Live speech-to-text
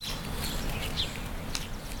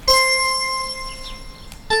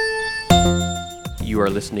You are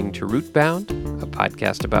listening to Rootbound, a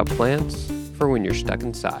podcast about plants for when you're stuck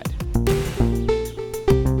inside.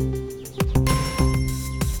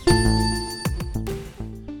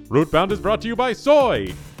 Rootbound is brought to you by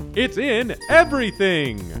soy. It's in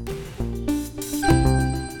everything.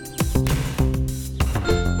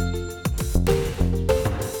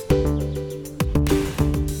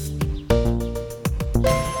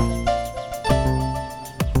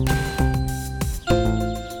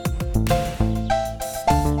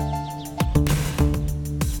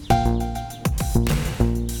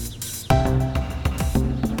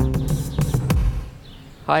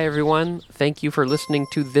 Hi everyone, thank you for listening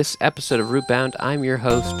to this episode of Rootbound. I'm your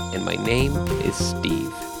host, and my name is Steve.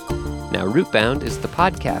 Now, Rootbound is the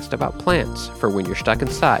podcast about plants for when you're stuck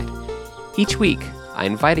inside. Each week, I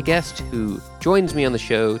invite a guest who joins me on the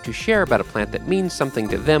show to share about a plant that means something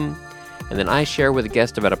to them, and then I share with a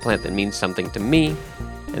guest about a plant that means something to me,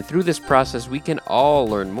 and through this process, we can all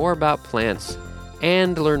learn more about plants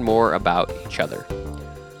and learn more about each other.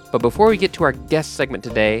 But before we get to our guest segment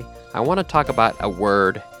today, I want to talk about a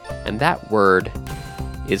word, and that word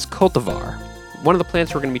is cultivar. One of the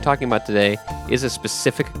plants we're going to be talking about today is a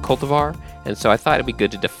specific cultivar, and so I thought it'd be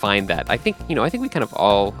good to define that. I think we kind of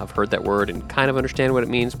all have heard that word and kind of understand what it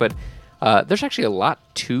means, but there's actually a lot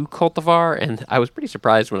to cultivar, and I was pretty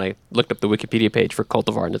surprised when I looked up the Wikipedia page for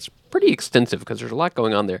cultivar, and it's pretty extensive because there's a lot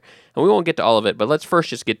going on there, and we won't get to all of it, but let's first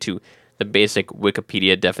just get to the basic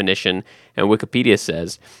Wikipedia definition, and Wikipedia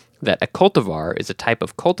says that a cultivar is a type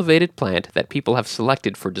of cultivated plant that people have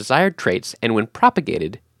selected for desired traits and when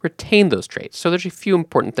propagated, retain those traits. So there's a few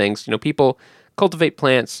important things. People cultivate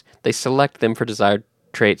plants, they select them for desired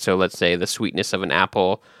traits. So let's say the sweetness of an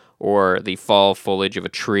apple or the fall foliage of a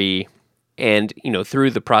tree. And,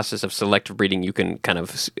 through the process of selective breeding, you can kind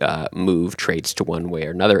of move traits to one way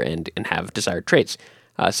or another and have desired traits.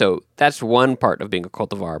 So that's one part of being a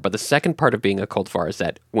cultivar. But the second part of being a cultivar is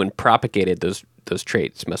that when propagated, those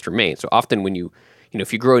traits must remain. So often when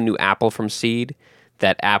if you grow a new apple from seed,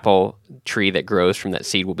 that apple tree that grows from that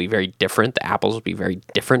seed will be very different. The apples will be very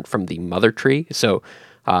different from the mother tree. So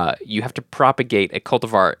you have to propagate a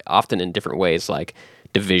cultivar often in different ways, like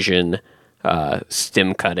division,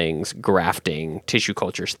 stem cuttings, grafting, tissue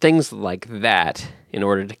cultures, things like that, in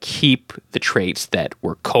order to keep the traits that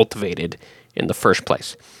were cultivated in the first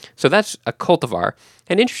place. So that's a cultivar.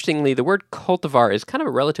 And interestingly, the word cultivar is kind of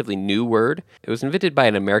a relatively new word. It was invented by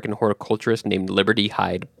an American horticulturist named Liberty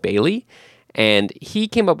Hyde Bailey. And he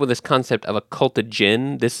came up with this concept of a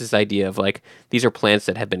cultigen. This is the idea of these are plants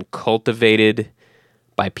that have been cultivated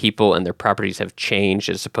by people and their properties have changed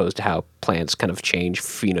as opposed to how plants kind of change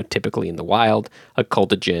phenotypically in the wild. A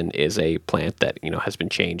cultigen is a plant that, has been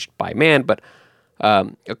changed by man. But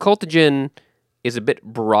a cultigen is a bit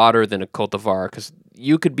broader than a cultivar because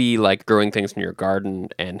you could be growing things in your garden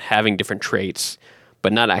and having different traits,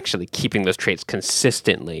 but not actually keeping those traits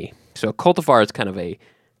consistently. So a cultivar is kind of a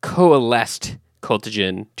coalesced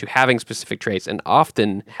cultigen to having specific traits and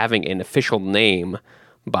often having an official name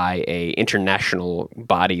by a international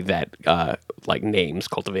body that names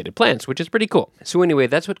cultivated plants, which is pretty cool. So anyway,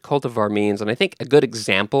 that's what cultivar means, and I think a good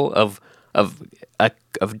example of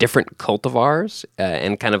different cultivars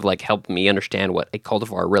and kind of help me understand what a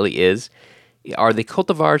cultivar really is are the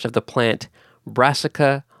cultivars of the plant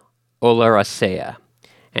Brassica oleracea.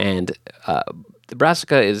 And the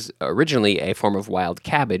brassica is originally a form of wild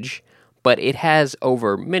cabbage, but it has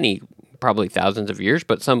over many, probably thousands of years,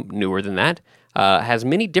 but some newer than that, has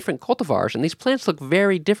many different cultivars, and these plants look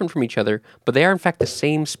very different from each other, but they are in fact the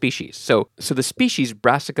same species. So the species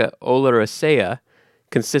Brassica oleracea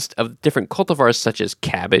consists of different cultivars such as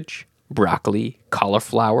cabbage, broccoli,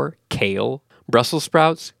 cauliflower, kale, Brussels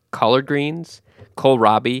sprouts, collard greens,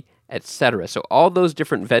 kohlrabi, etc. So all those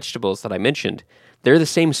different vegetables that I mentioned, they're the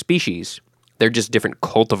same species. They're just different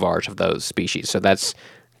cultivars of those species. So that's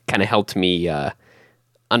kind of helped me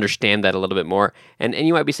understand that a little bit more. And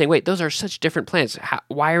you might be saying, wait, those are such different plants.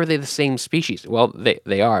 Why are they the same species? Well,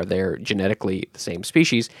 they are. They're genetically the same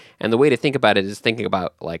species. And the way to think about it is thinking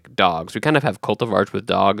about dogs. We kind of have cultivars with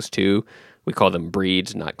dogs too. We call them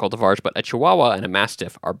breeds, not cultivars. But a Chihuahua and a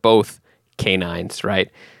Mastiff are both canines,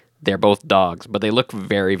 right? They're both dogs, but they look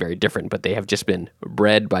very, very different. But they have just been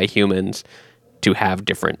bred by humans to have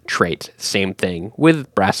different traits. Same thing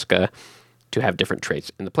with Brassica, to have different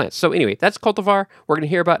traits in the plants. So anyway, that's cultivar. We're going to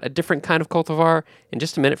hear about a different kind of cultivar in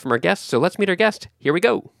just a minute from our guest. So let's meet our guest. Here we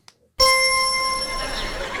go.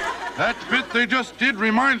 That bit they just did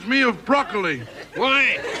reminds me of broccoli.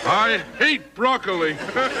 Why? I hate broccoli.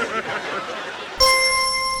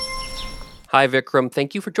 Hi, Vikram.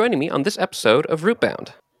 Thank you for joining me on this episode of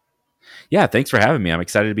Rootbound. Yeah, thanks for having me. I'm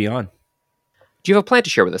excited to be on. Do you have a plant to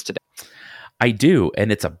share with us today? I do,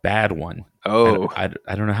 and it's a bad one. Oh, I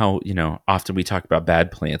don't know how, often we talk about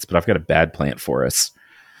bad plants, but I've got a bad plant for us.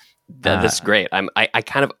 that's great. I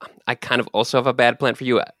kind of also have a bad plant for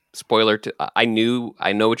you. Spoiler: I know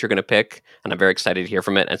what you're going to pick, and I'm very excited to hear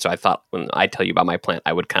from it. And so I thought when I tell you about my plant,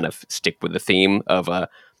 I would kind of stick with the theme of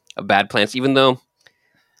bad plants, even though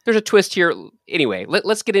there's a twist here. Anyway,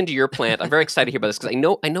 let's get into your plant. I'm very excited to hear about this because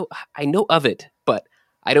I know of it, but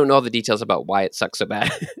I don't know all the details about why it sucks so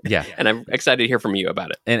bad. Yeah. And I'm excited to hear from you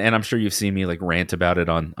about it. And I'm sure you've seen me like rant about it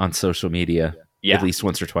on social media at least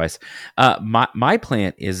once or twice. My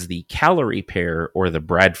plant is the calorie pear or the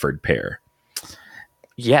Bradford pear.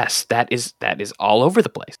 Yes, that is all over the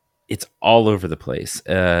place. It's all over the place.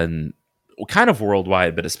 And kind of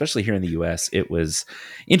worldwide, but especially here in the US, it was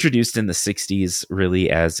introduced in the 60s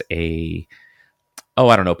really as a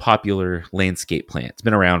popular landscape plant. It's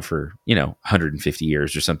been around for, 150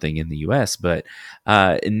 years or something in the US, but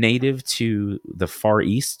native to the Far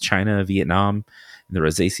East, China, Vietnam, the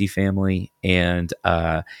Rosaceae family. And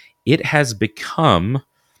it has become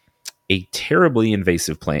a terribly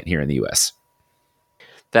invasive plant here in the US.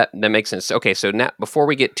 That makes sense. Okay, so now before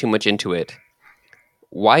we get too much into it,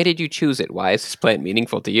 why did you choose it? Why is this plant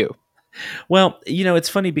meaningful to you? Well, it's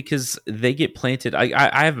funny because they get planted.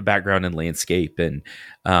 I have a background in landscape, and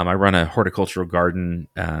I run a horticultural garden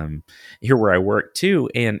here where I work too.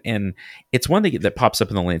 And it's one that pops up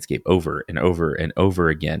in the landscape over and over and over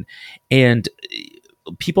again. And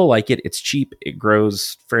people like it. It's cheap. It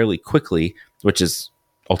grows fairly quickly, which is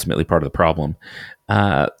ultimately part of the problem.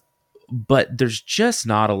 But there's just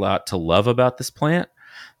not a lot to love about this plant.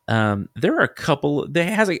 There are a couple.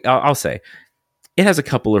 I'll say, it has a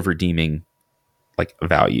couple of redeeming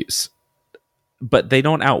values, but they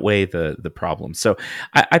don't outweigh the problems. So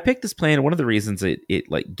I picked this plant. And one of the reasons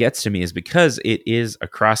it gets to me is because it is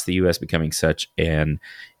across the U.S. becoming such an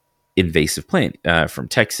invasive plant. From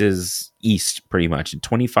Texas east, pretty much in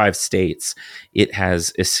 25 states, it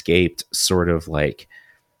has escaped sort of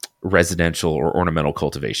residential or ornamental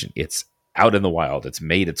cultivation. It's out in the wild. It's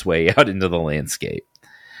made its way out into the landscape.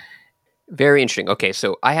 Very interesting. Okay,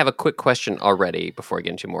 so I have a quick question already before I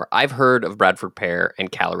get into more. I've heard of Bradford pear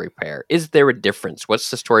and calorie pear. Is there a difference?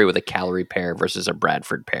 What's the story with a calorie pear versus a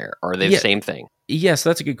Bradford pear? Are they the same thing? Yes,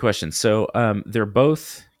 that's a good question. So they're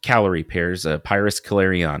both calorie pears, Pyrus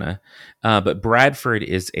caleriana, but Bradford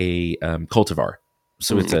is a cultivar.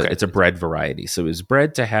 So it's a bred variety. So it was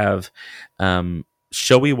bred to have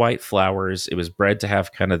showy white flowers. It was bred to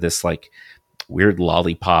have kind of this weird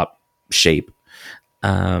lollipop shape.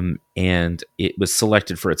 And it was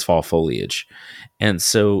selected for its fall foliage. And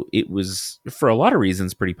so it was, for a lot of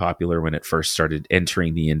reasons, pretty popular when it first started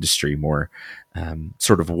entering the industry more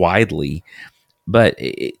sort of widely. But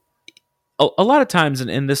a lot of times,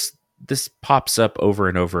 and this pops up over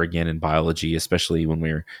and over again in biology, especially when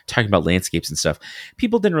we were talking about landscapes and stuff,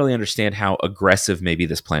 people didn't really understand how aggressive maybe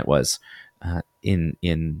this plant was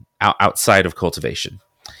outside of cultivation.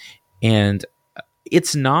 And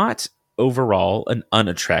it's not overall an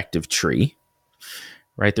unattractive tree,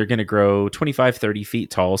 right? They're going to grow 25, 30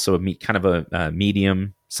 feet tall. So kind of a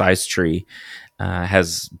medium sized tree,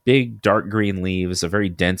 has big dark green leaves, a very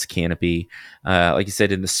dense canopy. Like you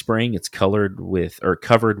said, in the spring, it's covered with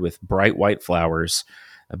bright white flowers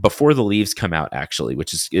before the leaves come out, actually,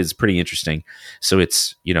 which is pretty interesting. So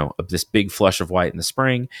it's, this big flush of white in the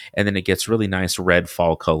spring, and then it gets really nice red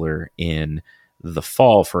fall color in the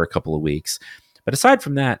fall for a couple of weeks. But aside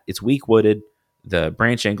from that, it's weak wooded. The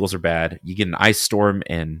branch angles are bad. You get an ice storm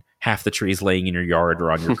and half the trees laying in your yard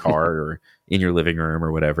or on your car or in your living room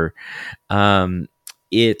or whatever.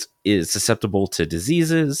 It is susceptible to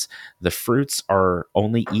diseases. The fruits are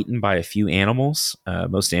only eaten by a few animals.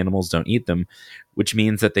 Most animals don't eat them, which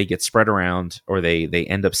means that they get spread around, or they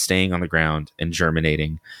end up staying on the ground and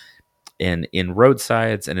germinating. And in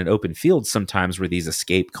roadsides and in open fields, sometimes where these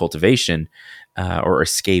escape cultivation or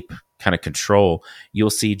escape kind of control, you'll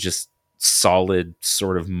see just solid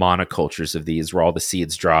sort of monocultures of these where all the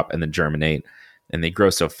seeds drop and then germinate, and they grow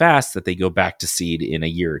so fast that they go back to seed in a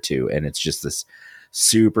year or two, and it's just this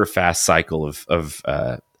super fast cycle of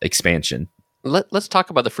expansion. Let's talk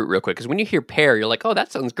about the fruit real quick, because when you hear pear, you're like, oh,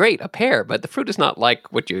 that sounds great, a pear, but the fruit is not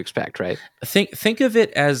like what you expect, right? Think of it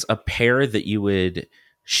as a pear that you would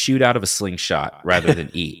shoot out of a slingshot rather than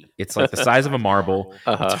eat. It's like the size of a marble.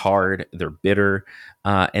 It's hard. They're bitter.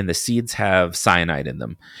 And the seeds have cyanide in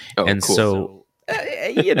them. Oh, and cool. So,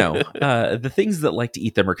 the things that like to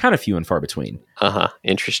eat them are kind of few and far between.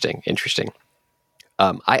 Interesting.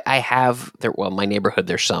 I have there. Well, my neighborhood,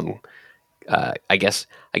 there's some I guess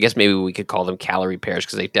maybe we could call them calorie pears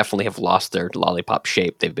because they definitely have lost their lollipop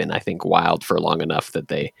shape. They've been, I think, wild for long enough that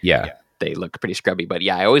they look pretty scrubby. But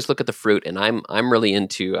yeah, I always look at the fruit, and I'm really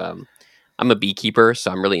into. I'm a beekeeper, so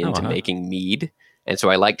I'm really into making mead, and so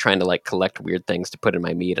I like trying to like collect weird things to put in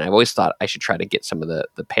my mead. And I've always thought I should try to get some of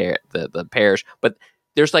the pears, but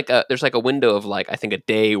there's like a window of like I think a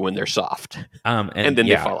day when they're soft, and then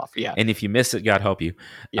they fall off. Yeah, and if you miss it, God help you.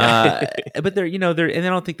 Yeah. But they're and I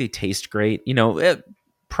don't think they taste great.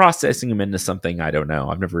 Processing them into something, I don't know.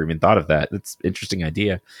 I've never even thought of that. That's an interesting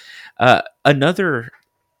idea. Another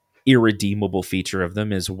irredeemable feature of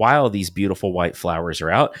them is while these beautiful white flowers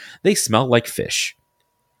are out, they smell like fish.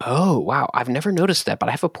 Oh wow, I've never noticed that, but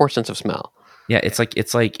I have a poor sense of smell. Yeah, it's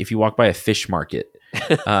like if you walk by a fish market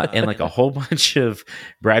and like a whole bunch of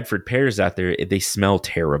Bradford pears out there, they smell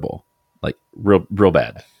terrible, like real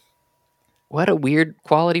bad. What a weird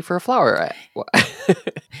quality for a flower.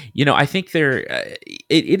 I think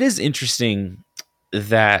it is interesting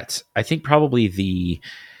that I think probably the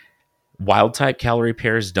wild type calorie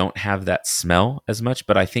pears don't have that smell as much,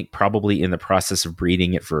 but I think probably in the process of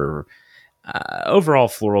breeding it for overall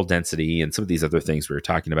floral density and some of these other things we were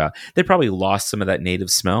talking about, they probably lost some of that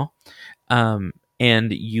native smell.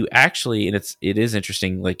 And you actually, and it is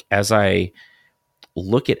interesting, like as I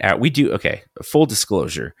look full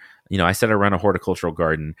disclosure, I said I run a horticultural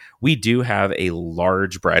garden. We do have a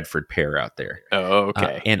large Bradford pear out there. Oh,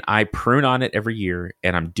 okay. And I prune on it every year,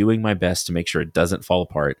 and I'm doing my best to make sure it doesn't fall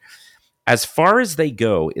apart. As far as they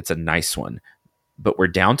go, it's a nice one, but we're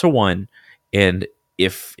down to one. And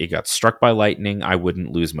if it got struck by lightning, I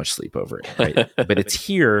wouldn't lose much sleep over it. Right? But it's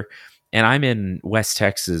here, and I'm in West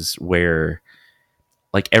Texas where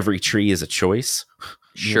like every tree is a choice.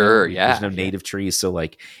 Sure. Yeah. There's no native trees. So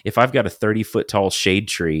like if I've got a 30-foot tall shade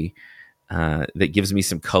tree that gives me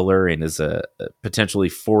some color and is a potentially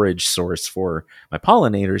forage source for my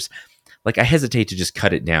pollinators, like I hesitate to just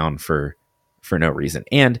cut it down for no reason.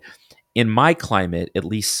 And in my climate, at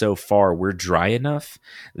least so far, we're dry enough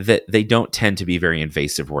that they don't tend to be very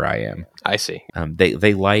invasive where I am. I see.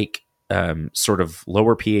 They like sort of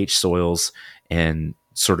lower pH soils and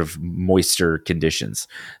sort of moister conditions.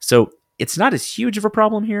 So it's not as huge of a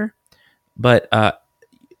problem here, but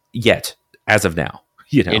yet, as of now,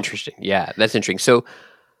 Interesting. Yeah, that's interesting. So,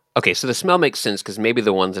 okay, so the smell makes sense because maybe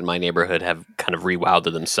the ones in my neighborhood have kind of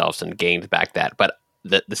rewilded themselves and gained back that. But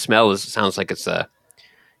the smell sounds like it's a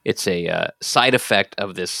side effect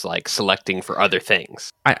of this like selecting for other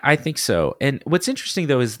things. I think so. And what's interesting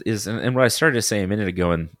though is and what I started to say a minute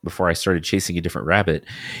ago and before I started chasing a different rabbit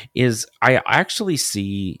is I actually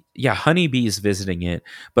see honeybees visiting it,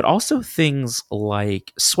 but also things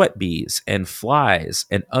like sweat bees and flies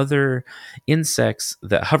and other insects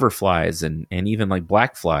that hoverflies and even like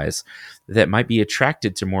black flies that might be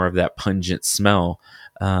attracted to more of that pungent smell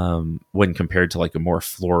when compared to like a more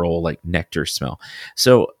floral, like nectar smell.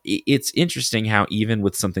 So it's interesting how even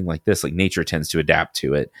with something like this, like nature tends to adapt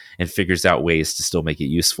to it and figures out ways to still make it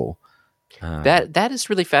useful. That is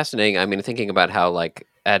really fascinating. I mean, thinking about how like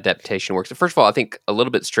adaptation works. First of all, I think a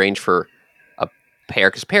little bit strange for a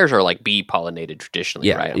pear because pears are like bee pollinated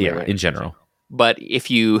traditionally, right? Right? In general. But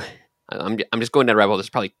if you, I'm just going down a rabbit hole. This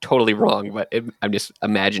is probably totally wrong, but I'm just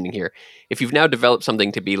imagining here. If you've now developed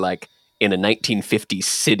something to be like in a 1950s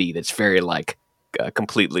city that's very like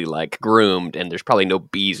completely like groomed and there's probably no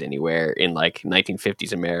bees anywhere in like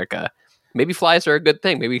 1950s America, maybe flies are a good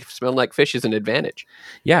thing. Maybe smelling like fish is an advantage.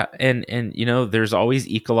 Yeah. And there's always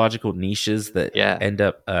ecological niches that end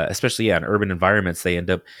up, especially in urban environments, they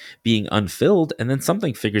end up being unfilled and then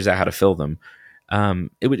something figures out how to fill them.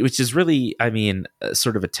 Which is really, I mean,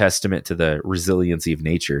 sort of a testament to the resiliency of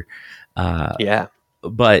nature.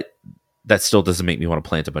 But that still doesn't make me want to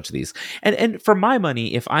plant a bunch of these. And for my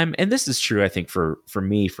money, and this is true, I think for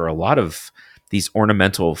me, for a lot of these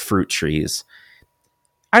ornamental fruit trees,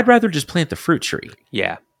 I'd rather just plant the fruit tree.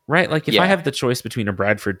 Yeah. Right? Like if I have the choice between a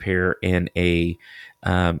Bradford pear and a,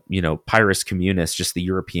 Pyrus communis, just the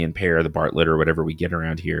European pear, the Bartlett or whatever we get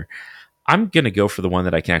around here, I'm going to go for the one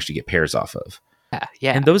that I can actually get pears off of.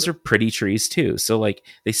 Yeah. And those are pretty trees too. So like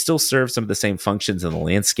they still serve some of the same functions in the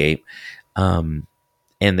landscape.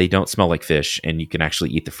 And they don't smell like fish and you can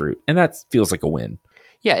actually eat the fruit. And that feels like a win.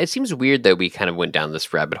 Yeah. It seems weird that we kind of went down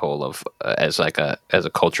this rabbit hole of as a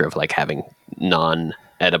culture of like having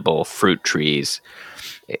non-edible fruit trees.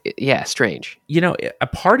 Yeah. Strange. A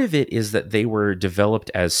part of it is that they were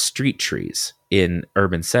developed as street trees in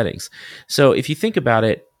urban settings. So if you think about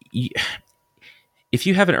it, if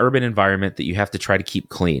you have an urban environment that you have to try to keep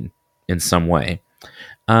clean in some way,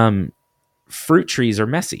 fruit trees are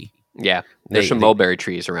messy. Yeah, there's some mulberry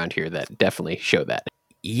trees around here that definitely show that.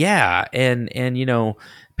 Yeah, and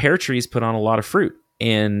pear trees put on a lot of fruit,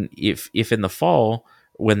 and if in the fall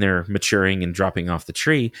when they're maturing and dropping off the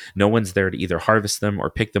tree, no one's there to either harvest them or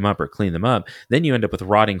pick them up or clean them up, then you end up with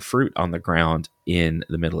rotting fruit on the ground in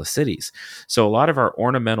the middle of cities. So a lot of our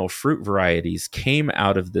ornamental fruit varieties came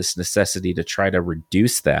out of this necessity to try to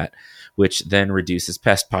reduce that, which then reduces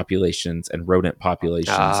pest populations and rodent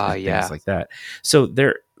populations and Yeah. things like that. So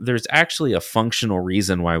there's actually a functional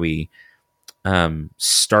reason why we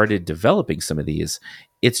started developing some of these.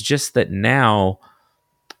 It's just that now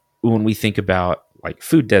when we think about like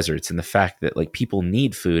food deserts and the fact that like people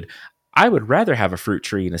need food, I would rather have a fruit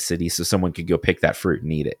tree in a city so someone could go pick that fruit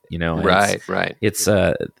and eat it, And Right. it's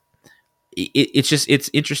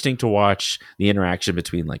interesting to watch the interaction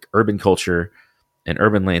between like urban culture and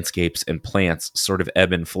urban landscapes and plants sort of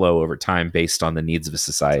ebb and flow over time based on the needs of a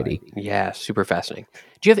society. Yeah, super fascinating.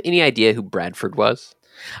 Do you have any idea who Bradford was?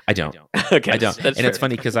 I don't. Okay, I don't. that's And it's fair.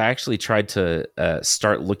 funny because I actually tried to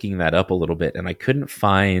start looking that up a little bit, and I couldn't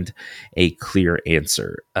find a clear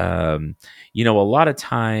answer. A lot of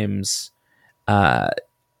times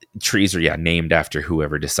trees are named after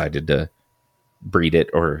whoever decided to breed it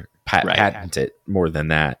or patent it more than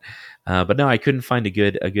that. But no, I couldn't find a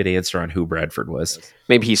good answer on who Bradford was.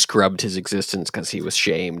 Maybe he scrubbed his existence because he was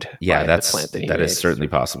shamed. Yeah, by the plant that he that made. is certainly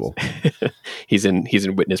possible. He's in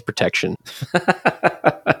witness protection.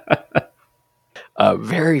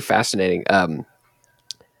 Very fascinating.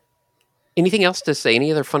 Anything else to say?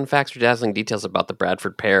 Any other fun facts or dazzling details about the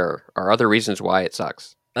Bradford pear, or other reasons why it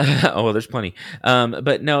sucks? Oh, there's plenty.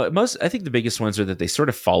 But no, I think the biggest ones are that they sort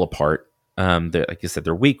of fall apart. Like I said,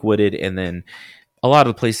 they're weak wooded, and then a lot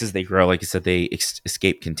of the places they grow, like I said, they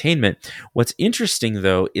escape containment. What's interesting,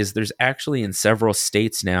 though, is there's actually in several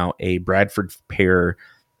states now a Bradford pear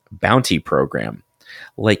bounty program.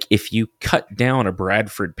 Like if you cut down a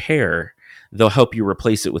Bradford pear, they'll help you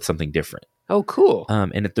replace it with something different. Oh, cool.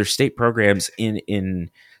 And if there's state programs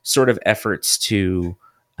in sort of efforts to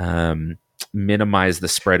minimize the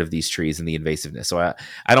spread of these trees and the invasiveness. So I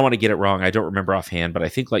don't want to get it wrong. I don't remember offhand, but I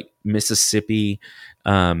think like Mississippi,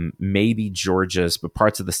 maybe Georgia's, but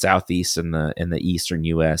parts of the Southeast and the Eastern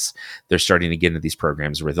U.S., they're starting to get into these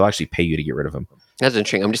programs where they'll actually pay you to get rid of them. That's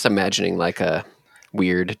interesting. I'm just imagining like a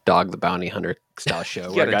weird Dog the Bounty Hunter style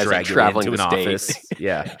show where guys like drag it traveling into the an states, office.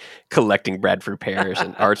 Yeah. collecting Bradford pears,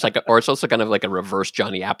 or it's also kind of like a reverse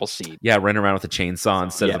Johnny Appleseed. Yeah, running around with a chainsaw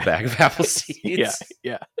instead of a bag of apple seeds.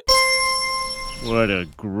 Yeah. What a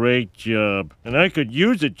great job. And I could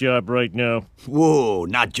use a job right now. Whoa,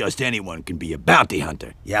 not just anyone can be a bounty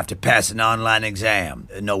hunter. You have to pass an online exam.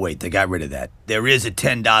 No, wait, they got rid of that. There is a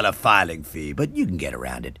 $10 filing fee, but you can get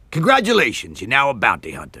around it. Congratulations, you're now a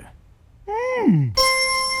bounty hunter.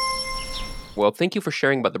 Well, thank you for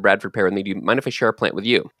sharing about the Bradford pear with me. Do you mind if I share a plant with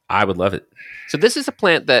you? I would love it. So this is a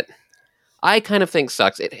plant that I kind of think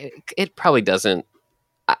sucks. It probably doesn't.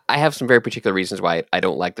 I have some very particular reasons why I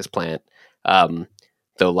don't like this plant, though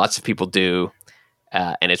lots of people do.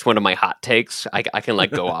 And it's one of my hot takes. I can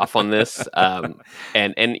like go off on this. And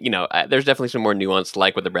there's definitely some more nuance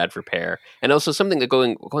like with the Bradford pear. And also something that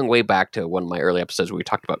going way back to one of my early episodes where we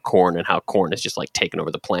talked about corn and how corn is just like taken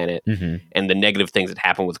over the planet and the negative things that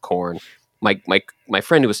happen with corn. My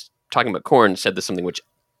friend who was talking about corn said this something which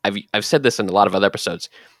I've said this in a lot of other episodes.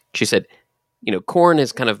 She said, corn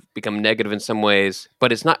has kind of become negative in some ways,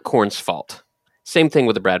 but it's not corn's fault. Same thing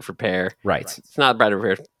with the Bradford pear. Right. It's not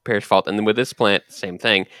Bradford pear's fault. And then with this plant, same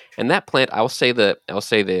thing. And that plant, I'll say the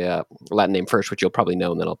Latin name first, which you'll probably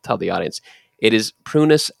know, and then I'll tell the audience. It is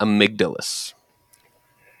Prunus amygdalus,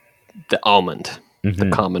 the almond, the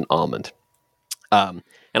common almond.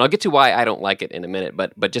 And I'll get to why I don't like it in a minute,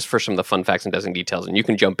 but just for some of the fun facts and dozen details, and you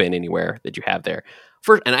can jump in anywhere that you have there.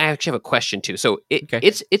 First, and I actually have a question too. So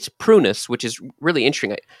it's Prunus, which is really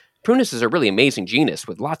interesting. Prunus is a really amazing genus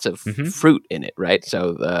with lots of fruit in it, right?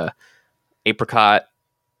 So the apricot,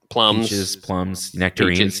 plums, peaches, plums,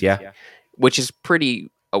 nectarines, peaches, yeah. Which is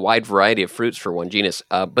pretty a wide variety of fruits for one genus.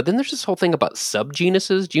 But then there's this whole thing about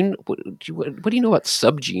subgenuses. What do you know about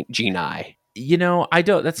subgenii? I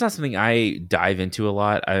don't. That's not something I dive into a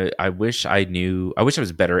lot. I wish I knew. I wish I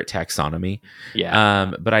was better at taxonomy.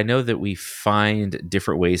 Yeah. But I know that we find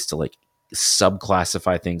different ways to like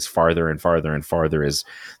subclassify things farther and farther and farther as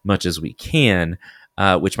much as we can,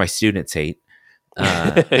 which my students hate.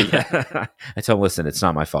 I tell them, listen, it's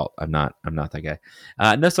not my fault. I'm not that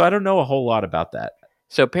guy. No, so I don't know a whole lot about that.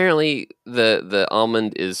 So apparently the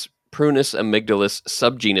almond is Prunus amygdalus,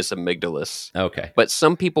 subgenus amygdalus. Okay. But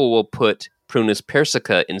some people will put Prunus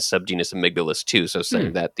persica in subgenus amygdalus too. So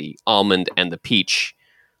saying that the almond and the peach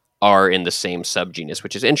are in the same subgenus,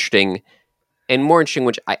 which is interesting. And more interesting,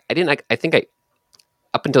 which I think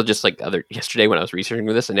up until just like yesterday when I was researching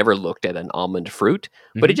this, I never looked at an almond fruit,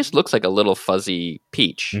 but it just looks like a little fuzzy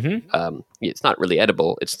peach. It's not really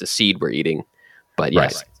edible; it's the seed we're eating. But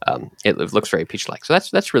yes, it looks very peach-like. So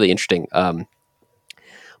that's really interesting.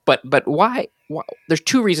 But why? There's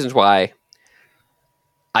two reasons why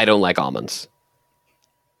I don't like almonds.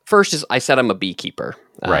 First is I said I'm a beekeeper,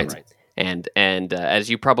 Right. And as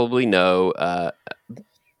you probably know,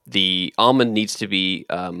 the almond needs to be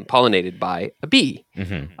pollinated by a bee.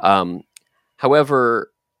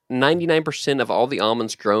 However, 99% of all the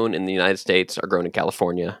almonds grown in the United States are grown in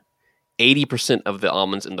California. 80% of the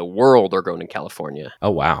almonds in the world are grown in California.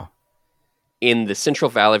 Oh, wow. In the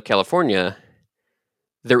Central Valley of California,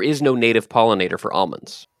 there is no native pollinator for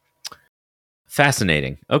almonds.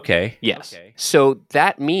 Fascinating. Okay. Yes. Okay. So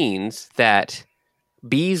that means that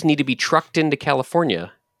bees need to be trucked into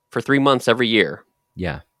California for 3 months every year.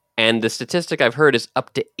 Yeah. And the statistic I've heard is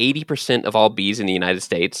up to 80% of all bees in the United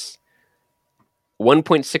States,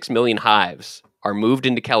 1.6 million hives are moved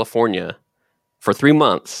into California for 3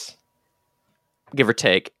 months, give or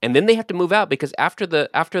take, and then they have to move out because after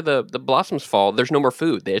the blossoms fall, there's no more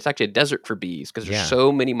food. It's actually a desert for bees because there's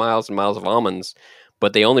so many miles and miles of almonds,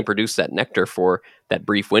 but they only produce that nectar for that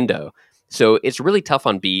brief window. So it's really tough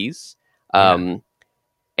on bees, and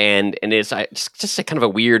it's just a kind of a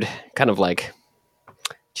weird kind of like.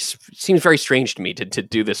 Just seems very strange to me to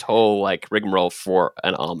do this whole like rigmarole for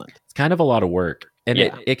an almond. It's kind of a lot of work. And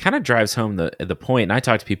it kind of drives home the point. And I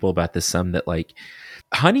talk to people about this some that like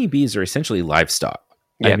honeybees are essentially livestock.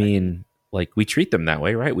 I mean, like we treat them that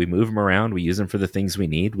way, right? We move them around. We use them for the things we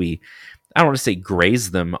need. I don't want to say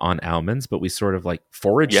graze them on almonds, but we sort of like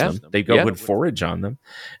forage them. They go and forage on them.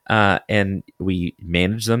 And we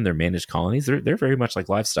manage them. They're managed colonies. They're very much like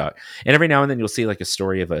livestock. And every now and then you'll see like a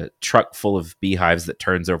story of a truck full of beehives that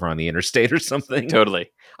turns over on the interstate or something.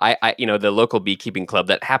 Totally. I the local beekeeping club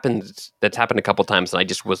that's happened a couple times and I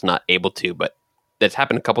just was not able to, but that's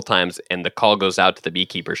happened a couple times and the call goes out to the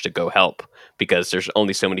beekeepers to go help because there's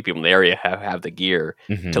only so many people in the area who have the gear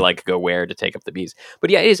to like go where to take up the bees. But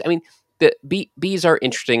yeah, it is. I mean, the bees are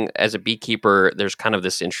interesting as a beekeeper. There's kind of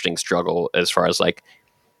this interesting struggle as far as like,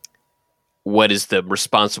 what is the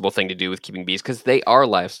responsible thing to do with keeping bees? Because they are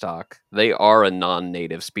livestock. They are a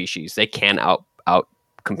non-native species. They can out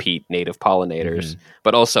compete native pollinators,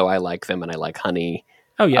 but also I like them and I like honey.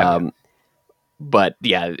 Oh yeah. But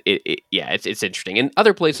yeah, it's interesting. In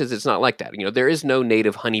other places, it's not like that. You know, there is no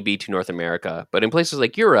native honeybee to North America, but in places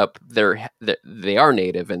like Europe, they are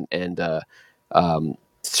native and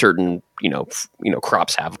certain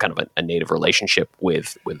crops have kind of a native relationship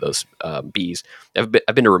with those bees. I've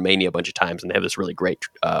been to Romania a bunch of times, and they have this really great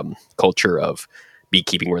culture of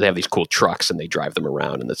beekeeping where they have these cool trucks and they drive them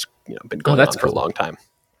around, and that's been going on for a long time.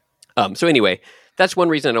 So anyway, that's one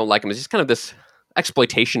reason I don't like them. Is just kind of this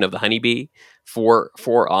exploitation of the honeybee for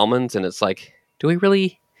almonds, and it's like, are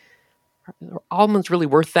almonds really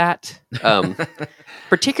worth that?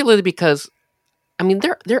 Particularly because, I mean,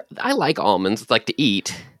 I like almonds, like to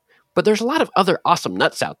eat, but there's a lot of other awesome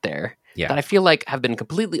nuts out there that I feel like have been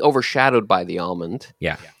completely overshadowed by the almond.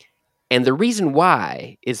 Yeah. And the reason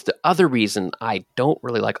why is the other reason I don't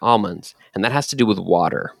really like almonds, and that has to do with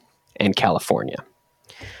water in California.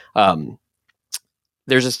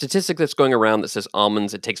 There's a statistic that's going around that says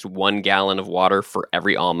almonds, it takes 1 gallon of water for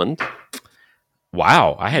every almond.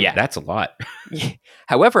 Wow. That's a lot.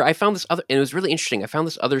 However, I found this other, and it was really interesting. I found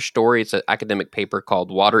this other story. It's an academic paper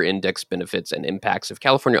called Water Index Benefits and Impacts of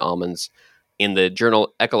California Almonds in the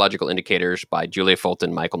journal Ecological Indicators by Julia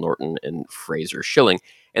Fulton, Michael Norton, and Fraser Schilling.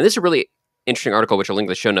 And this is a really interesting article, which I'll link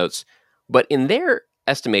in the show notes. But in their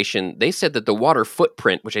estimation, they said that the water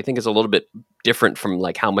footprint, which I think is a little bit different from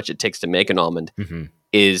like how much it takes to make an almond,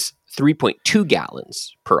 is 3.2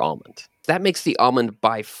 gallons per almond. That makes the almond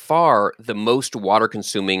by far the most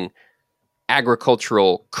water-consuming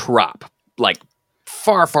agricultural crop, like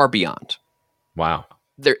far, far beyond. Wow.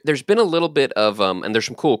 There's been a little bit of, and there's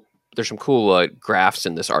some cool graphs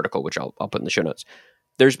in this article, which I'll put in the show notes.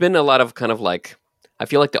 There's been a lot of kind of like, I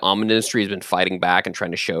feel like the almond industry has been fighting back and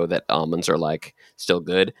trying to show that almonds are like still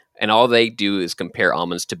good, and all they do is compare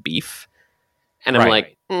almonds to beef. And I'm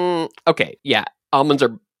like, okay, yeah, almonds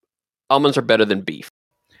are better than beef.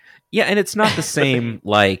 Yeah, and it's not the same.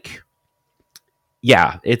 Like,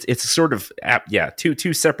 yeah, it's sort of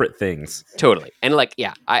two separate things. Totally, and like,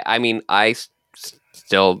 yeah, I mean, I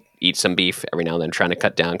still eat some beef every now and then, trying to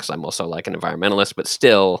cut down because I'm also like an environmentalist. But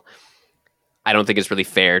still, I don't think it's really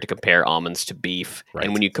fair to compare almonds to beef. Right.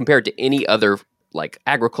 And when you compare it to any other like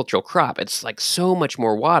agricultural crop, it's like so much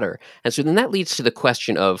more water. And so then that leads to the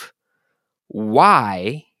question of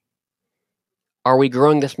why are we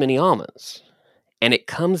growing this many almonds? And it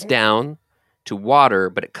comes down to water,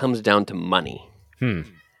 but it comes down to money.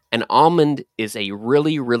 An almond is a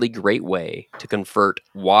really, really great way to convert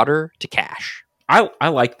water to cash. I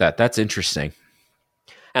like that. That's interesting.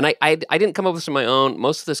 And I didn't come up with this on my own.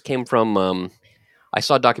 Most of this came from I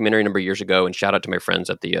saw a documentary a number of years ago, and shout out to my friends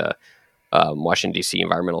at the Washington, D.C.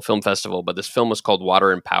 Environmental Film Festival. But this film was called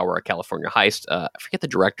Water and Power, A California Heist. I forget the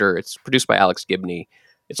director. It's produced by Alex Gibney.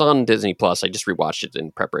 It's on Disney Plus. I just rewatched it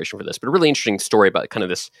in preparation for this. But a really interesting story about kind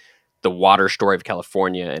of the water story of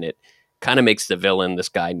California. And it kind of makes the villain, this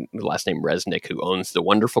guy, last name Resnick, who owns the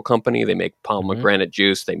Wonderful Company. They make pomegranate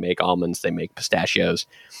juice. They make almonds. They make pistachios.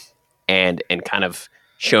 And kind of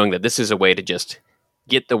showing that this is a way to just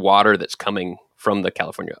get the water that's coming from the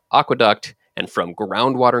California aqueduct and from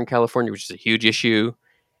groundwater in California, which is a huge issue,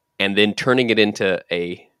 and then turning it into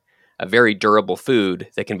a very durable food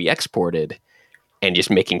that can be exported and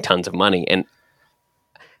just making tons of money.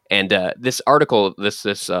 And this article,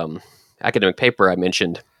 this academic paper I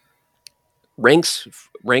mentioned, ranks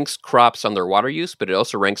crops on their water use, but it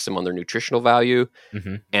also ranks them on their nutritional value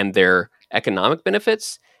and their economic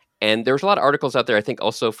benefits. And there's a lot of articles out there, I think,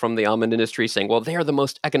 also from the almond industry saying, well, they are the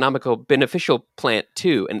most economical, beneficial plant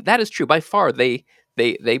too. And that is true. By far, they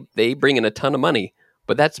bring in a ton of money.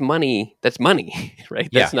 But that's money, right?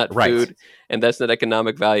 That's not food, and that's not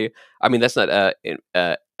economic value. I mean, that's not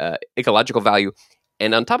ecological value.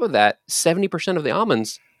 And on top of that, 70% of the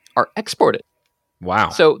almonds are exported. Wow.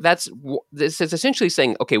 So this is essentially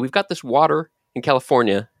saying, okay, we've got this water in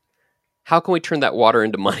California. How can we turn that water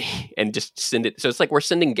into money and just send it? So it's like we're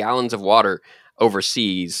sending gallons of water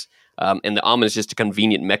overseas, and the almond is just a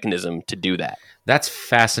convenient mechanism to do that. That's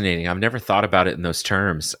fascinating. I've never thought about it in those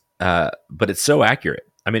terms, but it's so accurate.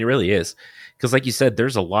 I mean, it really is. Because like you said,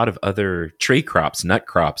 there's a lot of other tree crops, nut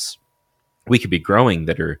crops we could be growing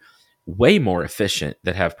that are way more efficient,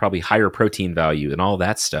 that have probably higher protein value and all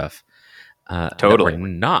that stuff. Totally. That we're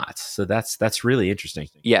not. So that's really interesting.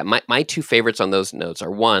 Yeah, my two favorites on those notes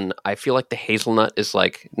are, one, I feel like the hazelnut is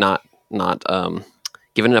like not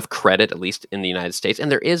given enough credit, at least in the United States.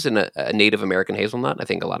 And there is a Native American hazelnut. I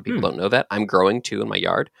think a lot of people don't know that. I'm growing two in my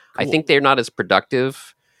yard. Cool. I think they're not as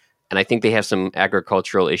productive, and I think they have some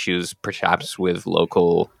agricultural issues, perhaps with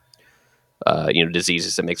local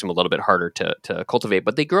diseases that makes them a little bit harder to cultivate.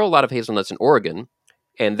 But they grow a lot of hazelnuts in Oregon.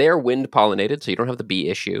 And they're wind pollinated, so you don't have the bee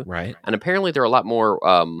issue. Right. And apparently they're a lot more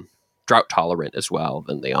drought tolerant as well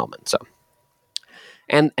than the almond. So,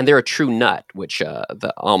 and they're a true nut, which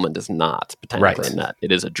the almond is not botanically a nut.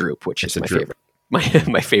 It is a drupe, which is my favorite.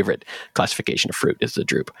 My favorite classification of fruit is the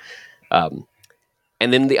drupe. And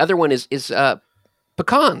then the other one is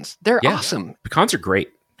pecans. They're awesome. Pecans are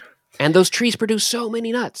great, and those trees produce so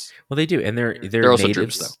many nuts. Well, they do, and they're also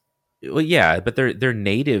natives, drupes, though. Well, yeah, but they're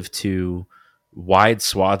native to wide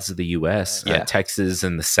swaths of the U.S., Texas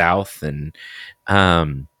and the South, and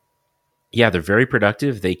they're very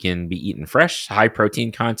productive. They can be eaten fresh, high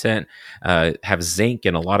protein content, have zinc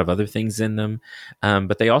and a lot of other things in them,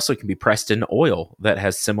 but they also can be pressed in oil that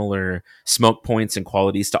has similar smoke points and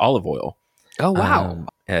qualities to olive oil. Oh, wow.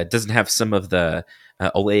 It doesn't have some of the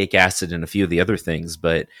oleic acid and a few of the other things,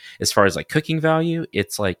 but as far as like cooking value,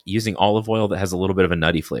 it's like using olive oil that has a little bit of a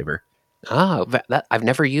nutty flavor. That I've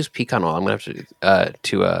never used pecan oil. I'm gonna have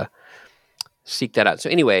to seek that out.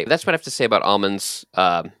 So anyway, that's what I have to say about almonds.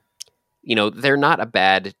 They're not a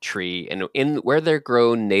bad tree, and in where they're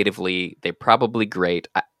grown natively, they're probably great.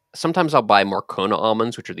 Sometimes I'll buy Marcona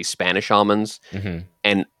almonds, which are these Spanish almonds,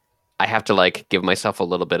 and I have to give myself a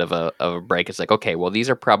little bit of a break. It's like, okay, well,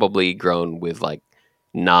 these are probably grown with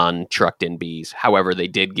non-trucked in bees. However, they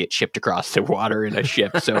did get shipped across the water in a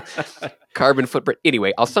ship, so carbon footprint.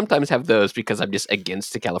 Anyway, I'll sometimes have those because I'm just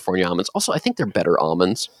against the California almonds. Also, I think they're better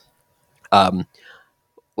almonds.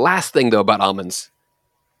 Last thing, though, about almonds,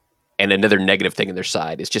 and another negative thing on their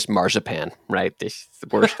side, is just marzipan, right?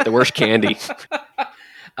 The worst candy.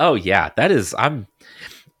 Oh, yeah. That is,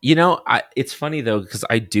 it's funny, though, because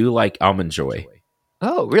I do like Almond Joy.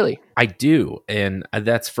 Oh, really? I do. And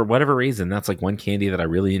that's, for whatever reason, that's one candy that I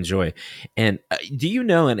really enjoy. And do you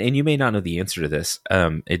know, and you may not know the answer to this,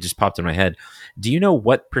 it just popped in my head. Do you know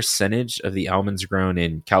what percentage of the almonds grown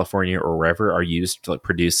in California or wherever are used to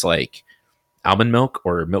produce almond milk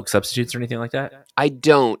or milk substitutes or anything like that? I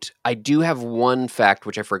don't. I do have one fact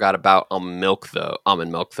which I forgot about almond milk though,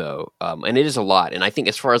 and it is a lot. And I think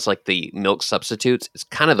as far as the milk substitutes, it's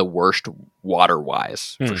kind of the worst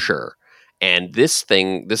water-wise for sure. And this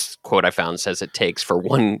quote I found says it takes, for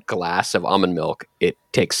one glass of almond milk, it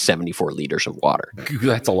takes 74 liters of water.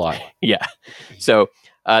 That's a lot. Yeah. So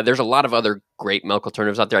there's a lot of other great milk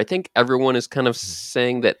alternatives out there. I think everyone is kind of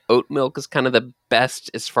saying that oat milk is kind of the best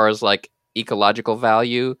as far as ecological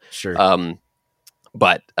value. Sure.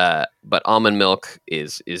 But almond milk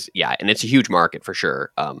is yeah, and it's a huge market for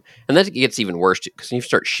sure. And then it gets even worse because when you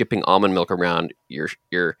start shipping almond milk around, you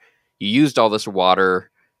used all this water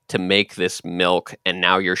to make this milk, and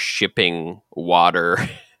now you're shipping water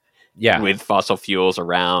Yeah. with fossil fuels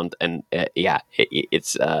around, and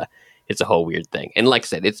it's a whole weird thing. And like I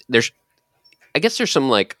said, I guess there's some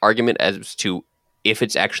like argument as to if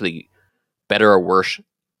it's actually better or worse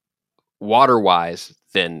water wise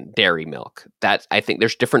than dairy milk. That I think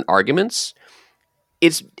there's different arguments.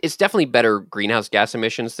 It's definitely better greenhouse gas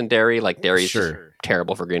emissions than dairy. Like dairy is just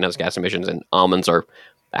terrible for greenhouse gas emissions, and almonds are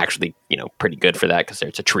actually pretty good for that because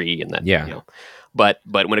it's a tree and that But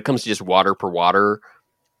when it comes to just water per water,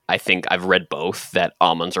 I think I've read both that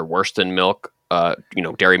almonds are worse than milk.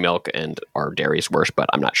 Dairy milk and our dairy is worse, but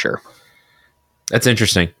I'm not sure. That's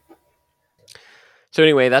interesting. So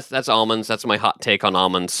anyway, that's almonds. That's my hot take on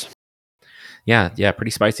almonds. Yeah,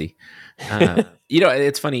 pretty spicy.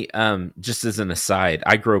 It's funny. Just as an aside,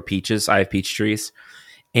 I grow peaches. I have peach trees,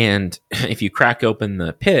 and if you crack open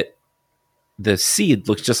the pit, the seed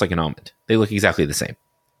looks just like an almond. They look exactly the same.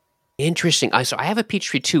 Interesting. So I have a peach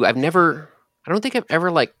tree too. I don't think I've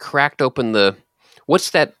ever like cracked open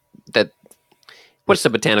what's that what's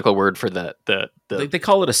the botanical word for the They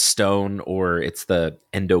call it a stone, or it's the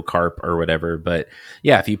endocarp or whatever. But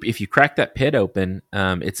yeah, if you crack that pit open,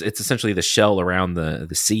 it's essentially the shell around the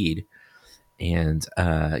seed, and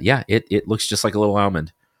it looks just like a little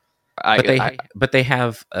almond. But they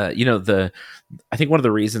have I think one of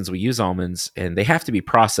the reasons we use almonds, and they have to be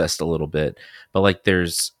processed a little bit, but like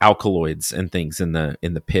there's alkaloids and things in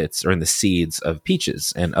the pits or in the seeds of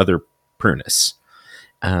peaches and other prunus.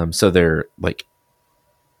 So they're like,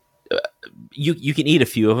 you can eat a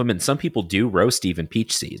few of them, and some people do roast even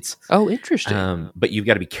peach seeds. Oh, interesting. But you've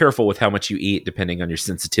got to be careful with how much you eat, depending on your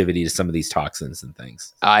sensitivity to some of these toxins and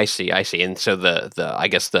things. I see. And so I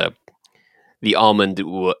guess the almond,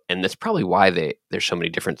 and that's probably why there's so many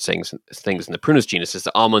different things in the Prunus genus, is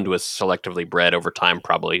the almond was selectively bred over time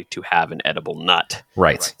probably to have an edible nut.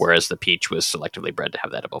 Right. Whereas the peach was selectively bred to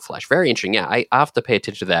have the edible flesh. Very interesting. Yeah, I have to pay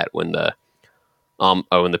attention to that when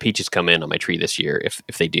when the peaches come in on my tree this year, if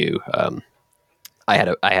they do. I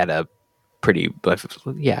had a pretty,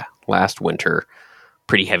 last winter,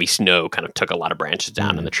 pretty heavy snow kind of took a lot of branches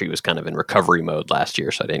down, and the tree was kind of in recovery mode last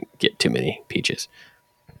year, so I didn't get too many peaches.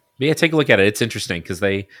 But yeah, take a look at it. It's interesting because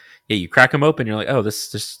you crack them open, you're like, oh,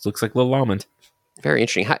 this just looks like a little almond. Very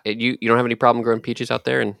interesting. You don't have any problem growing peaches out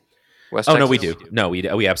there in West Texas? No, we do. No,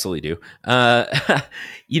 we absolutely do.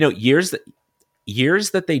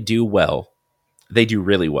 Years that they do well, they do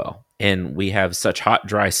really well. And we have such hot,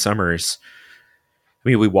 dry summers. I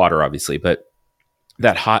mean, we water obviously, but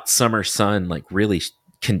that hot summer sun like really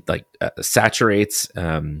saturates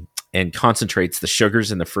and concentrates the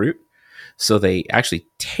sugars in the fruit. So they actually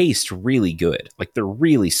taste really good. Like they're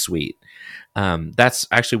really sweet. That's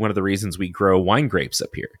actually one of the reasons we grow wine grapes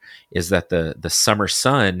up here, is that the summer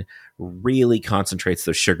sun really concentrates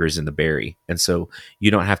those sugars in the berry. And so you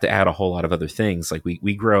don't have to add a whole lot of other things. Like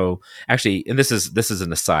we grow actually, and this is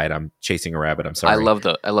an aside. I'm chasing a rabbit. I'm sorry. I love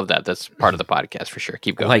that. That's part of the podcast for sure.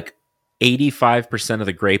 Keep going. Like 85% of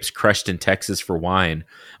the grapes crushed in Texas for wine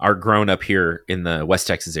are grown up here in the West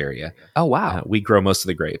Texas area. Oh, wow. We grow most of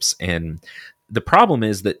the grapes. And the problem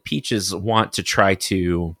is that peaches want to try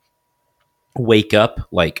to wake up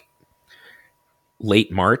like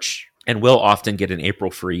late March, and we'll often get an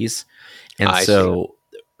April freeze. And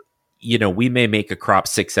we may make a crop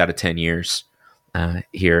 6 out of 10 years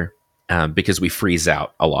here because we freeze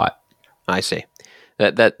out a lot. I see.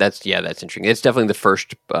 That's interesting. It's definitely the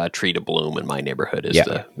first tree to bloom in my neighborhood is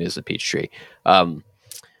the peach tree.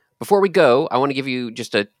 Before we go, I want to give you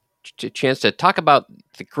just a chance to talk about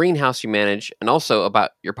the greenhouse you manage and also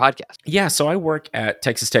about your podcast. Yeah, so I work at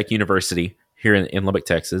Texas Tech University here in Lubbock,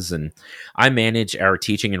 Texas, and I manage our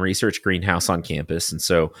teaching and research greenhouse on campus. And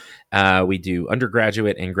so we do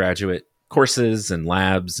undergraduate and graduate courses and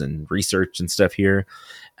labs and research and stuff here.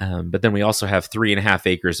 But then we also have 3.5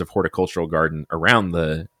 acres of horticultural garden around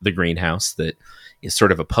the greenhouse that is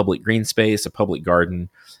sort of a public green space, a public garden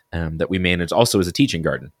that we manage also as a teaching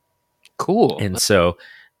garden. Cool. And so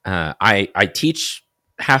I teach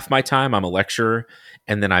half my time. I'm a lecturer,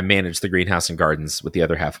 and then I manage the greenhouse and gardens with the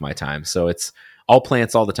other half of my time. So it's all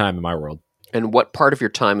plants all the time in my world. And what part of your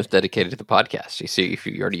time is dedicated to the podcast? You see, if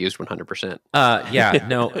you already used 100%.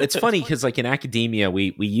 No, it's funny because like in academia,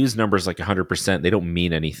 we use numbers like 100%. They don't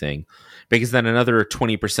mean anything, because then another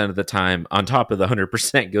 20% of the time on top of the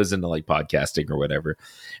 100% goes into like podcasting or whatever.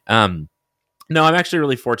 No, I'm actually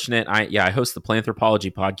really fortunate. I host the Planthropology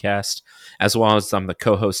podcast, as well as I'm the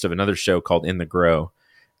co-host of another show called In the Grow,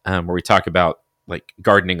 where we talk about like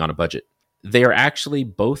gardening on a budget. They are actually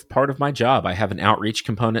both part of my job. I have an outreach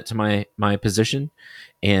component to my position,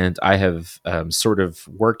 and I have sort of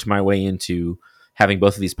worked my way into having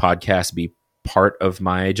both of these podcasts be part of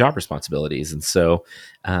my job responsibilities. And so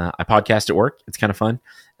I podcast at work. It's kind of fun.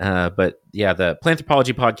 But yeah, the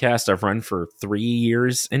Planthropology podcast I've run for 3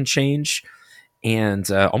 years and change, and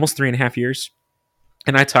almost 3.5 years.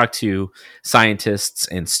 And I talk to scientists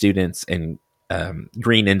and students and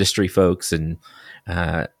green industry folks and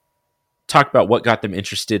talk about what got them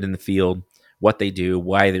interested in the field, what they do,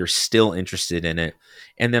 why they're still interested in it.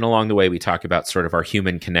 And then along the way, we talk about sort of our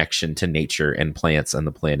human connection to nature and plants and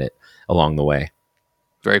the planet along the way.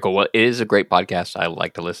 Very cool. Well, it is a great podcast. I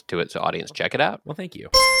like to listen to it. So audience, check it out. Well, thank you.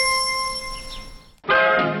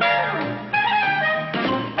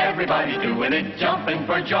 Everybody doing it, jumping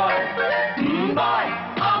for joy. Boy,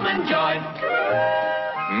 almond joy.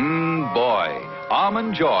 Boy,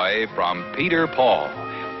 almond joy from Peter Paul.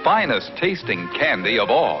 Finest tasting candy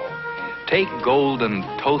of all. Take golden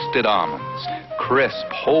toasted almonds, crisp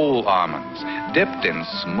whole almonds, dipped in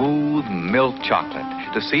smooth milk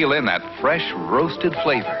chocolate to seal in that fresh roasted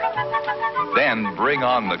flavor. Then bring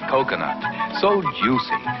on the coconut, so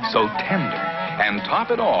juicy, so tender, and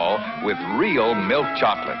top it all with real milk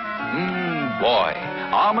chocolate. Boy,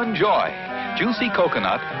 almond joy, juicy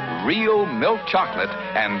coconut, real milk chocolate,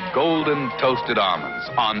 and golden toasted almonds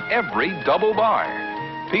on every double bar.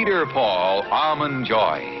 Peter Paul Almond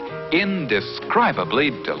Joy,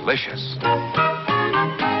 indescribably delicious.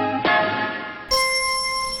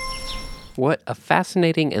 What a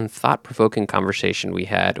fascinating and thought-provoking conversation we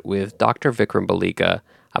had with Dr. Vikram Baliga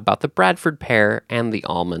about the Bradford pear and the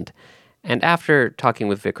almond. And after talking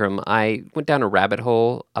with Vikram, I went down a rabbit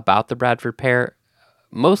hole about the Bradford pear,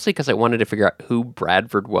 mostly because I wanted to figure out who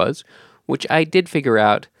Bradford was, which I did figure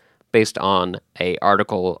out based on an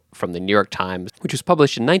article from the New York Times, which was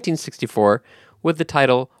published in 1964 with the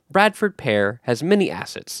title, Bradford Pear Has Many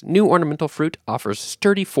Assets. New Ornamental Fruit Offers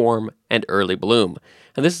Sturdy Form and Early Bloom.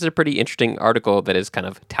 And this is a pretty interesting article that is kind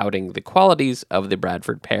of touting the qualities of the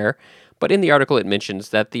Bradford pear. But in the article, it mentions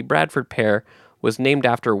that the Bradford pear was named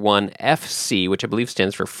after one F.C., which I believe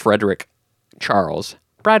stands for Frederick Charles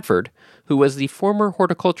Bradford, who was the former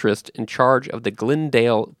horticulturist in charge of the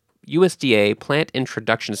Glendale USDA Plant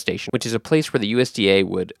Introduction Station, which is a place where the USDA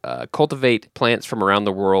would cultivate plants from around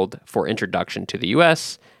the world for introduction to the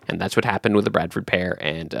U.S., and that's what happened with the Bradford pear.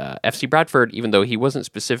 And F.C. Bradford, even though he wasn't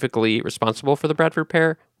specifically responsible for the Bradford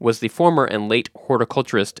pear, was the former and late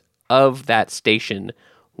horticulturist of that station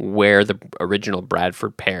where the original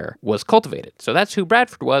Bradford pear was cultivated. So that's who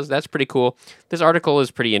Bradford was. That's pretty cool. This article is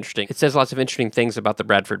pretty interesting. It says lots of interesting things about the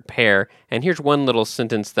Bradford pear, and here's one little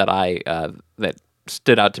sentence that that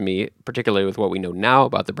stood out to me, particularly with what we know now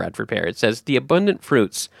about the Bradford pear. It says, the abundant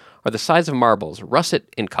fruits are the size of marbles, russet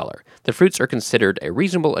in color. The fruits are considered a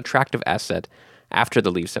reasonable, attractive asset after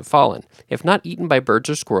the leaves have fallen. If not eaten by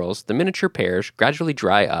birds or squirrels, the miniature pears gradually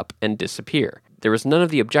dry up and disappear. There is none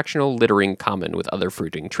of the objectionable littering common with other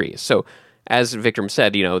fruiting trees. So, as Vikram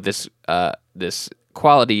said, this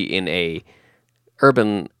quality in a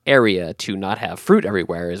urban area to not have fruit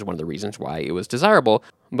everywhere is one of the reasons why it was desirable.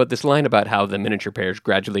 But this line about how the miniature pears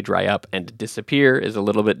gradually dry up and disappear is a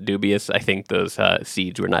little bit dubious. I think those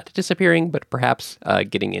seeds were not disappearing, but perhaps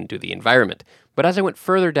getting into the environment. But as I went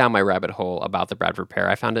further down my rabbit hole about the Bradford pear,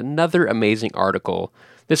 I found another amazing article,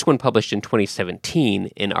 this one published in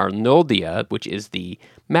 2017 in Arnoldia, which is the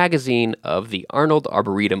magazine of the Arnold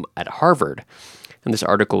Arboretum at Harvard. And this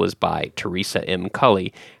article is by Teresa M.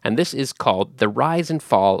 Cully, and this is called The Rise and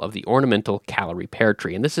Fall of the Ornamental Callery Pear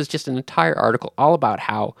Tree. And this is just an entire article all about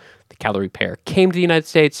how the Callery pear came to the United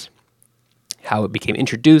States, how it became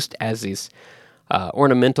introduced as this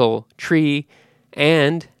ornamental tree,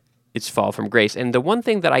 and its fall from grace. And the one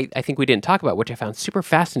thing that I think we didn't talk about, which I found super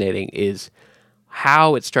fascinating, is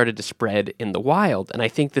how it started to spread in the wild. And I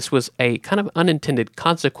think this was a kind of unintended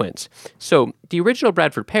consequence. So the original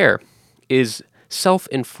Bradford pear is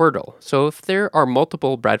self-infertile. So if there are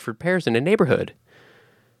multiple Bradford pears in a neighborhood,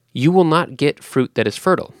 you will not get fruit that is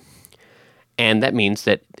fertile. And that means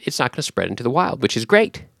that it's not going to spread into the wild, which is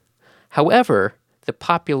great. However, the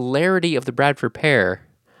popularity of the Bradford pear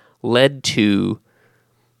led to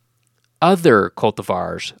other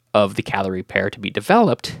cultivars of the Callery pear to be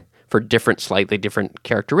developed for slightly different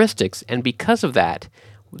characteristics. And because of that,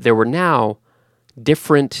 there were now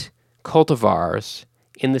different cultivars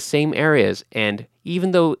in the same areas, and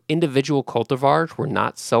even though individual cultivars were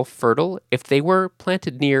not self-fertile, if they were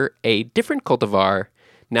planted near a different cultivar,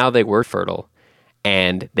 now they were fertile.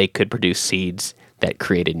 and they could produce seeds that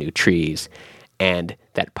created new trees. And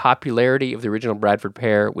that popularity of the original Bradford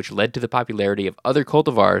pear, which led to the popularity of other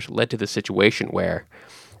cultivars, led to the situation where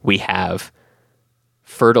we have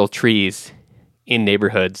fertile trees in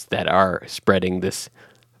neighborhoods that are spreading this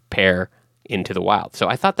pear into the wild. So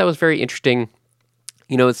I thought that was very interesting.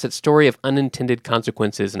 It's that story of unintended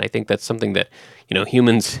consequences, and I think that's something that,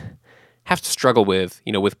 humans have to struggle with,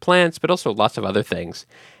 with plants, but also lots of other things.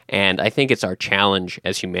 And I think it's our challenge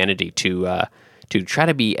as humanity to try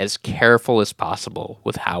to be as careful as possible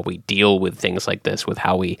with how we deal with things like this, with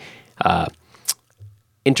how we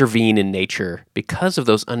intervene in nature because of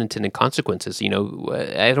those unintended consequences. I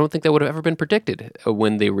don't think that would have ever been predicted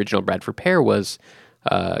when the original Bradford pear was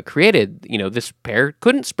created. This pear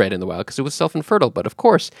couldn't spread in the wild because it was self-infertile, but of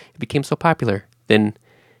course it became so popular. Then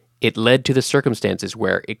it led to the circumstances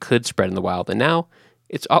where it could spread in the wild, and now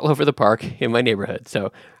it's all over the park in my neighborhood.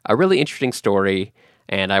 So a really interesting story,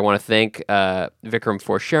 and I want to thank Vikram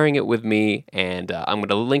for sharing it with me, and I'm going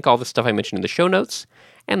to link all the stuff I mentioned in the show notes,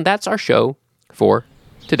 and that's our show for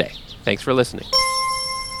today. Thanks for listening.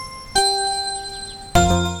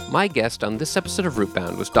 My guest on this episode of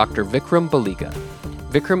Rootbound was Dr. Vikram Baliga.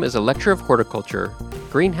 Vikram is a lecturer of horticulture,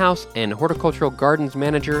 greenhouse and horticultural gardens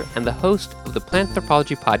manager, and the host of the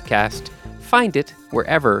Planthropology podcast. Find it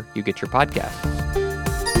wherever you get your podcasts.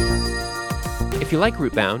 If you like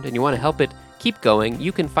Rootbound and you want to help it keep going,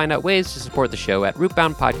 you can find out ways to support the show at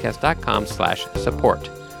rootboundpodcast.com/support.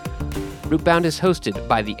 Rootbound is hosted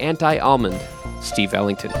by the anti-almond, Steve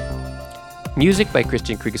Ellington. Music by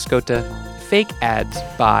Christian Kriegescota. Fake ads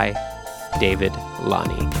by David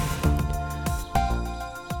Lonnie.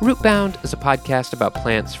 Rootbound is a podcast about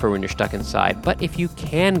plants for when you're stuck inside, but if you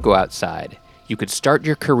can go outside, you could start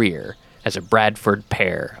your career as a Bradford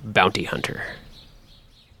pear bounty hunter.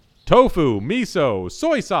 Tofu, miso,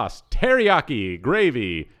 soy sauce, teriyaki,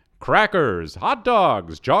 gravy, crackers, hot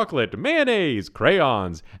dogs, chocolate, mayonnaise,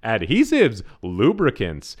 crayons, adhesives,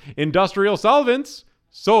 lubricants, industrial solvents,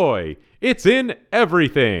 soy. It's in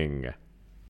everything.